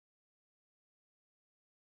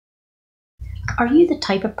Are you the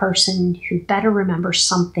type of person who better remembers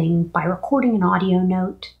something by recording an audio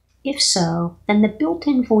note? If so, then the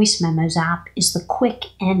built-in Voice Memos app is the quick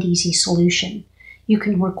and easy solution. You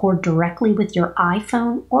can record directly with your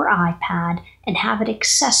iPhone or iPad and have it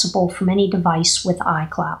accessible from any device with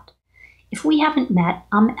iCloud. If we haven't met,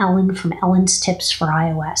 I'm Ellen from Ellen's Tips for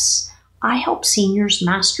iOS. I help seniors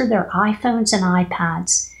master their iPhones and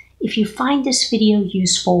iPads. If you find this video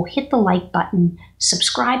useful, hit the like button,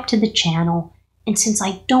 subscribe to the channel, and since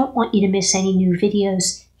I don't want you to miss any new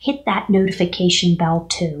videos, hit that notification bell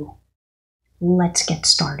too. Let's get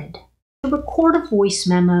started. To record a voice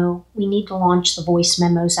memo, we need to launch the Voice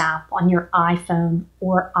Memos app on your iPhone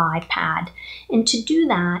or iPad. And to do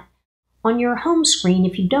that, on your home screen,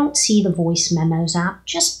 if you don't see the Voice Memos app,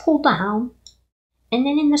 just pull down, and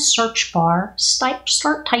then in the search bar,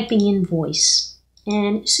 start typing in voice.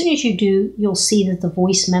 And as soon as you do, you'll see that the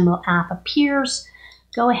Voice Memo app appears.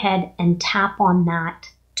 Go ahead and tap on that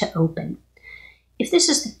to open. If this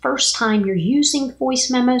is the first time you're using the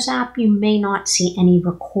Voice Memos app, you may not see any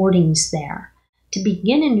recordings there. To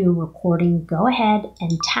begin a new recording, go ahead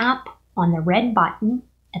and tap on the red button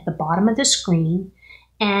at the bottom of the screen,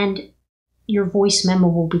 and your voice memo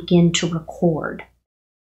will begin to record.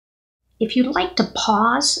 If you'd like to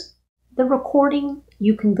pause the recording,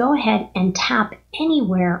 you can go ahead and tap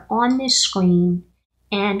anywhere on this screen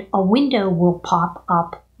and a window will pop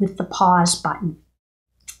up with the pause button.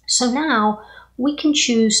 So now we can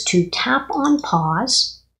choose to tap on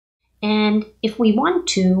pause, and if we want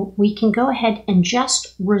to, we can go ahead and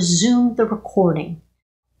just resume the recording.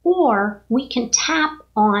 Or we can tap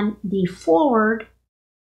on the forward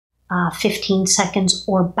 15 seconds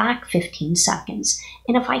or back 15 seconds.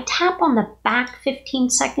 And if I tap on the back 15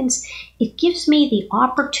 seconds, it gives me the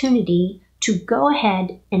opportunity to go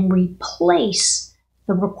ahead and replace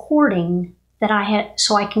the recording that I had,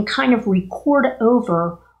 so I can kind of record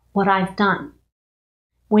over what I've done.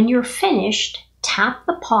 When you're finished, tap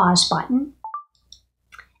the pause button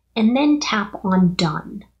and then tap on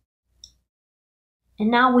done. And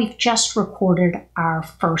now we've just recorded our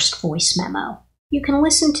first voice memo. You can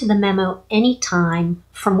listen to the memo anytime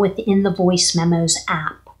from within the Voice Memos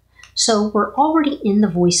app. So we're already in the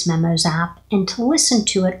Voice Memos app, and to listen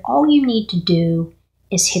to it, all you need to do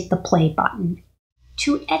is hit the play button.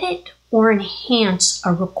 To edit or enhance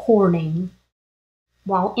a recording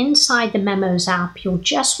while inside the Memos app, you'll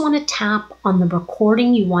just want to tap on the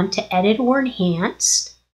recording you want to edit or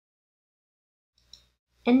enhance,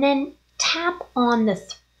 and then tap on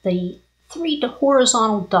the three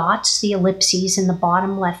horizontal dots, the ellipses in the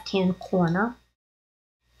bottom left-hand corner,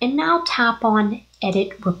 and now tap on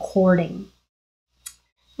Edit Recording.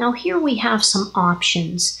 Now here we have some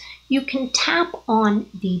options. You can tap on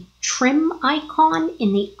the trim icon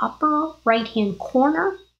in the upper right-hand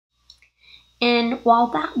corner, and while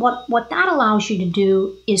what that allows you to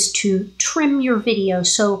do is to trim your video.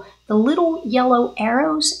 So the little yellow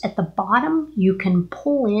arrows at the bottom you can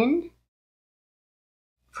pull in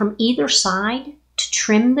from either side to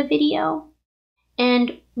trim the video.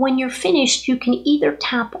 And when you're finished, you can either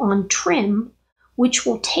tap on trim, which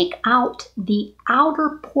will take out the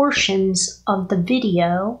outer portions of the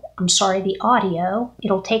the audio.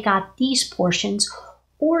 It'll take out these portions.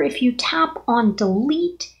 Or if you tap on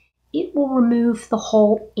delete, it will remove the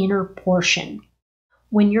whole inner portion.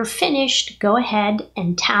 When you're finished, go ahead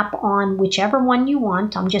and tap on whichever one you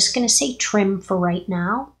want. I'm just going to say trim for right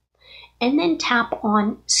now. And then tap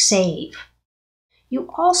on Save. You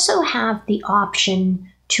also have the option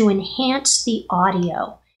to enhance the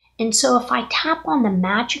audio. And so if I tap on the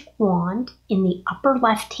magic wand in the upper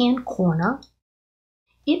left-hand corner,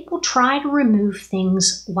 it will try to remove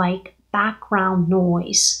things like background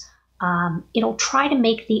noise. It'll try to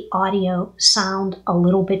make the audio sound a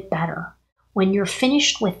little bit better. When you're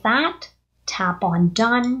finished with that, tap on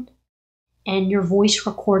Done, and your voice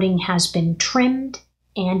recording has been trimmed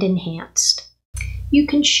and enhanced. You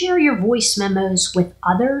can share your voice memos with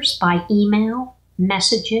others by email,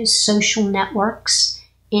 messages, social networks,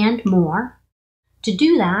 and more. To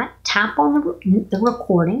do that, tap on the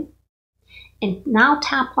recording, and now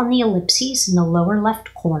tap on the ellipses in the lower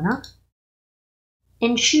left corner,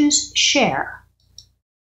 and choose Share.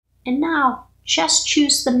 And now just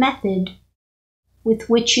choose the method with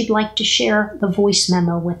which you'd like to share the voice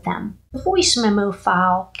memo with them. The voice memo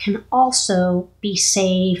file can also be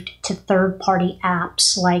saved to third-party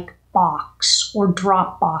apps like Box or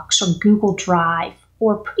Dropbox or Google Drive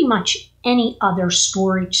or pretty much any other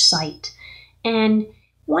storage site. And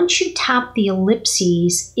once you tap the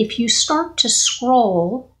ellipses, if you start to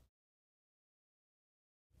scroll,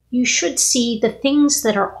 you should see the things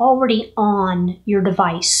that are already on your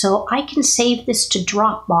device. So I can save this to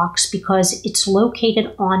Dropbox because it's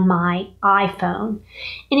located on my iPhone.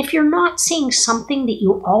 And if you're not seeing something that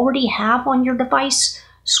you already have on your device,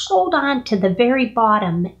 scroll down to the very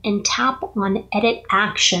bottom and tap on Edit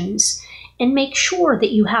Actions and make sure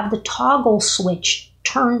that you have the toggle switch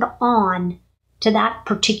turned on to that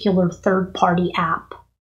particular third-party app.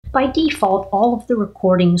 By default, all of the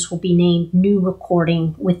recordings will be named New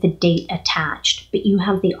Recording with the date attached, but you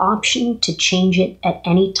have the option to change it at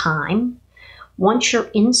any time. Once you're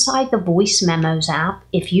inside the Voice Memos app,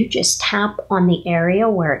 if you just tap on the area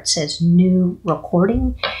where it says New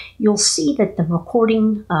Recording, you'll see that the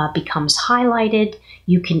recording becomes highlighted.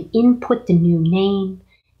 You can input the new name,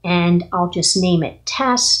 and I'll just name it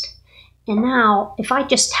Test. And now, if I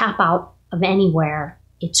just tap out of anywhere,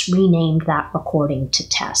 it's renamed that recording to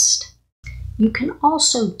Test. You can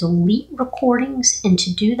also delete recordings, and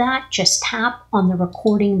to do that, just tap on the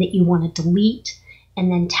recording that you want to delete,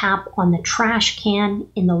 and then tap on the trash can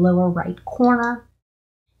in the lower right corner,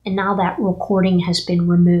 and now that recording has been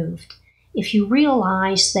removed. If you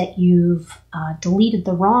realize that you've deleted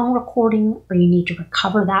the wrong recording or you need to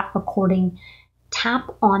recover that recording,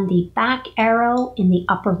 tap on the back arrow in the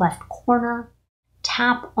upper left corner,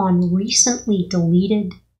 tap on Recently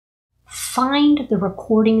Deleted, find the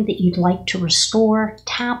recording that you'd like to restore,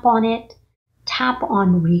 tap on it, tap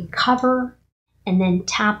on Recover, and then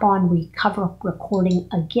tap on Recover Recording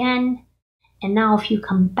again. And now if you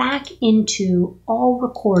come back into All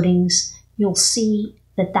Recordings, you'll see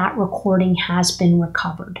that that recording has been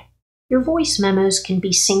recovered. Your voice memos can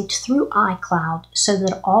be synced through iCloud so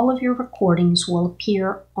that all of your recordings will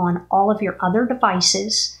appear on all of your other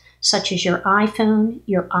devices, such as your iPhone,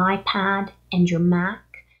 your iPad, and your Mac.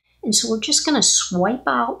 And so we're just going to swipe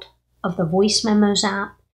out of the Voice Memos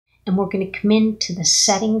app, and we're going to come into the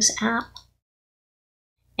Settings app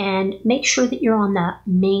and make sure that you're on the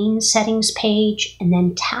main settings page, and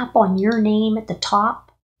then tap on your name at the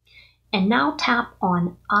top. And now tap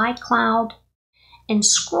on iCloud and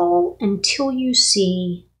scroll until you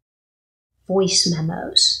see Voice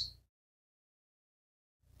Memos.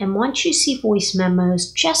 And once you see Voice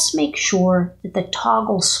Memos, just make sure that the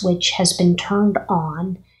toggle switch has been turned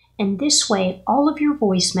on, and this way all of your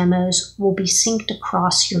voice memos will be synced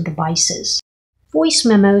across your devices. Voice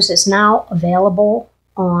Memos is now available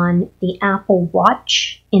on the Apple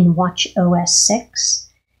Watch in watchOS 6.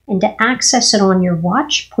 And to access it on your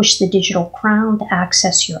watch, push the digital crown to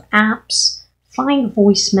access your apps, find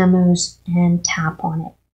Voice Memos, and tap on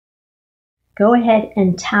it. Go ahead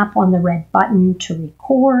and tap on the red button to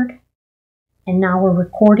record. And now we're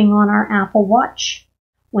recording on our Apple Watch.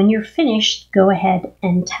 When you're finished, go ahead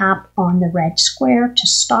and tap on the red square to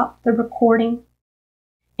stop the recording.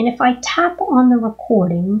 And if I tap on the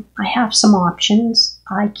recording, I have some options.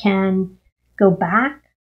 I can go back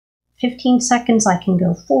 15 seconds, I can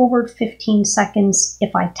go forward 15 seconds.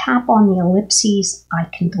 If I tap on the ellipses, I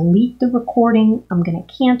can delete the recording. I'm going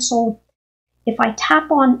to cancel. If I tap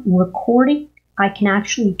on recording, I can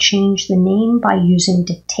actually change the name by using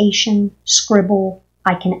dictation, scribble.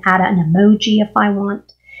 I can add an emoji if I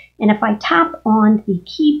want. And if I tap on the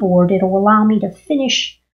keyboard, it'll allow me to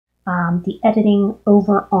finish the editing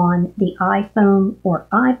over on the iPhone or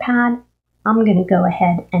iPad. I'm going to go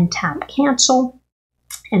ahead and tap cancel.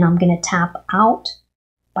 And I'm going to tap out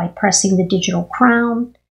by pressing the digital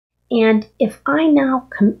crown. And if I now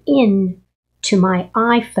come in to my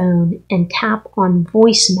iPhone and tap on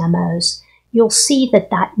Voice Memos, you'll see that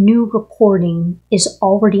that new recording is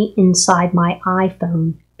already inside my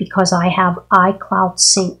iPhone because I have iCloud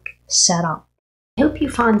Sync set up. I hope you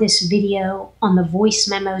found this video on the Voice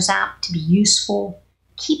Memos app to be useful.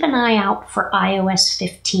 Keep an eye out for iOS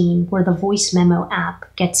 15, where the Voice Memo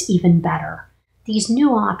app gets even better. These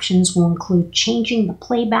new options will include changing the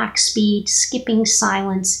playback speed, skipping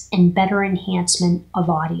silence, and better enhancement of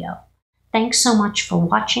audio. Thanks so much for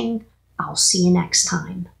watching. I'll see you next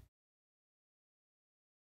time.